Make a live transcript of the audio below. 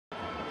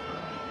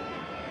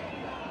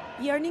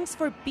Yearnings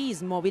for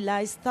peace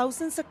mobilized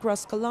thousands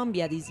across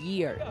Colombia this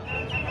year.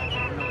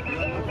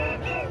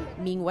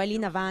 Meanwhile,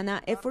 in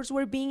Havana, efforts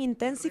were being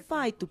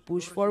intensified to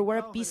push forward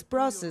a peace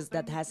process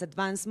that has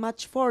advanced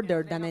much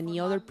further than any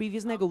other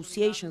previous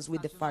negotiations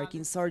with the FARC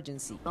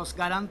insurgency.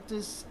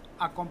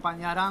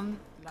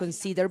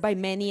 Considered by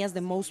many as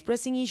the most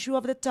pressing issue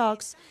of the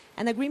talks,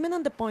 an agreement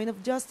on the point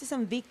of justice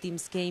and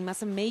victims came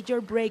as a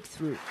major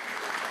breakthrough.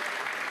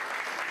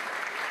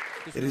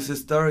 It is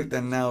historic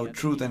that now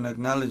truth and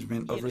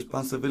acknowledgement of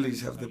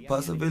responsibilities have the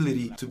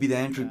possibility to be the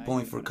entry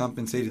point for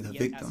compensating the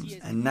victims.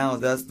 And now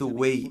that's the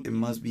way it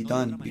must be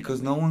done,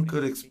 because no one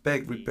could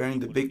expect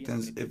repairing the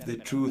victims if the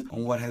truth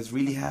on what has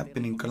really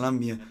happened in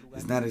Colombia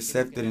is not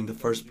accepted in the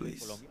first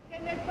place.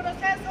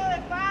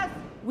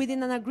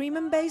 Within an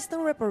agreement based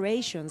on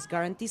reparations,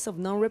 guarantees of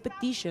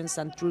non-repetitions,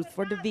 and truth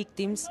for the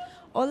victims,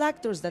 all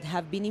actors that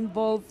have been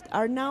involved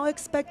are now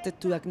expected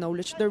to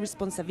acknowledge their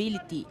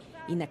responsibility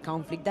in a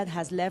conflict that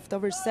has left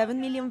over 7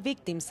 million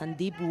victims and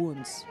deep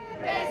wounds.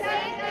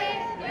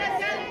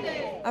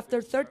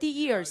 After 30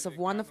 years of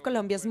one of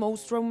Colombia's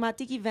most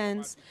traumatic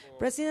events,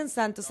 President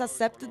Santos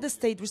accepted the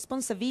state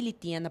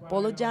responsibility and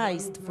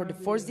apologized for the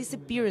forced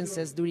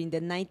disappearances during the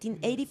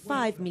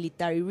 1985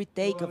 military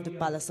retake of the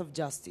Palace of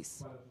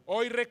Justice.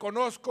 Hoy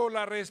reconozco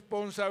la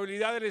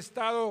responsabilidad del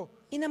Estado.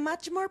 In a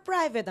much more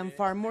private and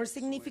far more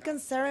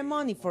significant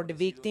ceremony for the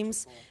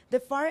victims, the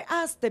FARC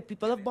asked the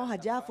people of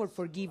Bojayá for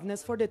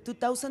forgiveness for the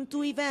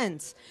 2002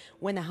 events,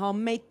 when a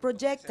homemade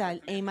projectile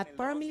aimed at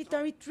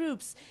paramilitary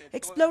troops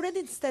exploded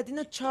instead in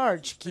a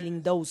church,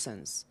 killing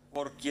dozens.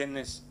 Por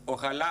quienes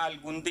ojalá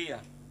algún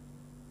día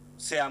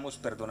seamos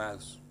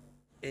perdonados.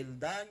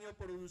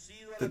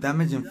 The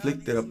damage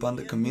inflicted upon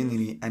the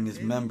community and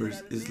its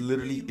members is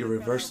literally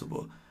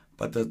irreversible,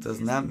 but that does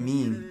not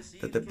mean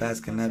that the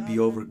past cannot be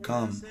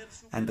overcome,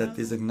 and that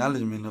this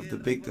acknowledgement of the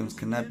victims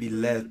cannot be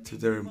led to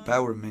their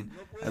empowerment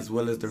as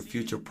well as their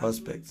future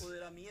prospects.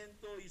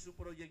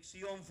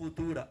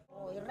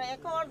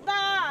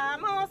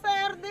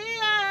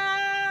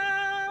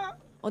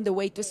 On the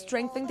way to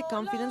strengthen the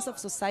confidence of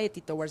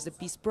society towards the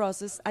peace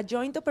process, a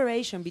joint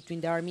operation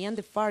between the army and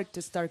the FARC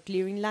to start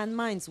clearing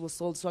landmines was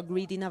also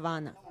agreed in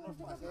Havana.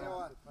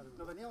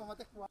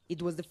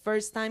 It was the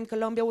first time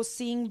Colombia was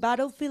seeing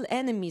battlefield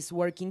enemies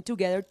working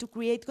together to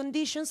create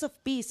conditions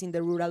of peace in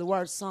the rural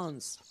war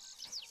zones.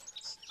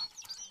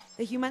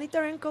 The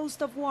humanitarian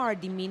cost of war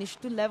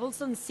diminished to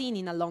levels unseen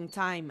in a long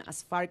time,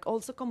 as FARC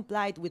also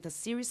complied with a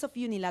series of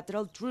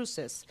unilateral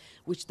truces,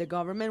 which the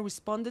government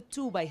responded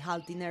to by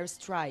halting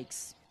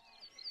airstrikes.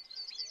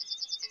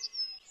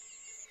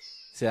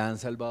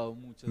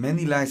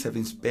 Many lives have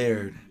been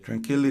spared,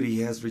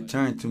 tranquility has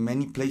returned to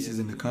many places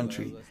in the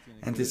country,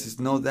 and this is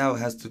no doubt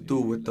has to do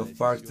with the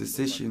FARC's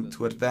decision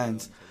to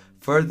advance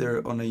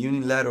further on a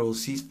unilateral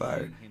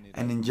ceasefire,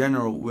 and in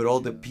general with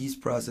all the peace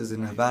process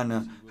in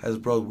Havana has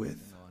brought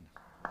with.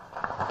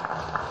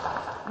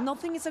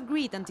 Nothing is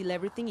agreed until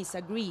everything is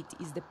agreed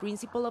is the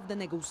principle of the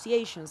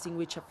negotiations, in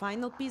which a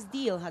final peace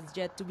deal has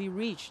yet to be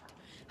reached.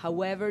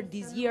 However,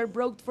 this year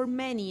brought for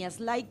many a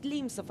slight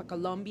glimpse of a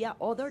Colombia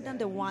other than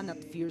the one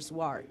at fierce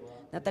war.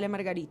 Natalia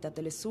Margarita,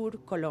 Telesur,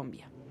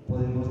 Colombia.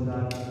 Podemos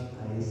dar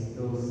a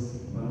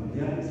estos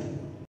familiares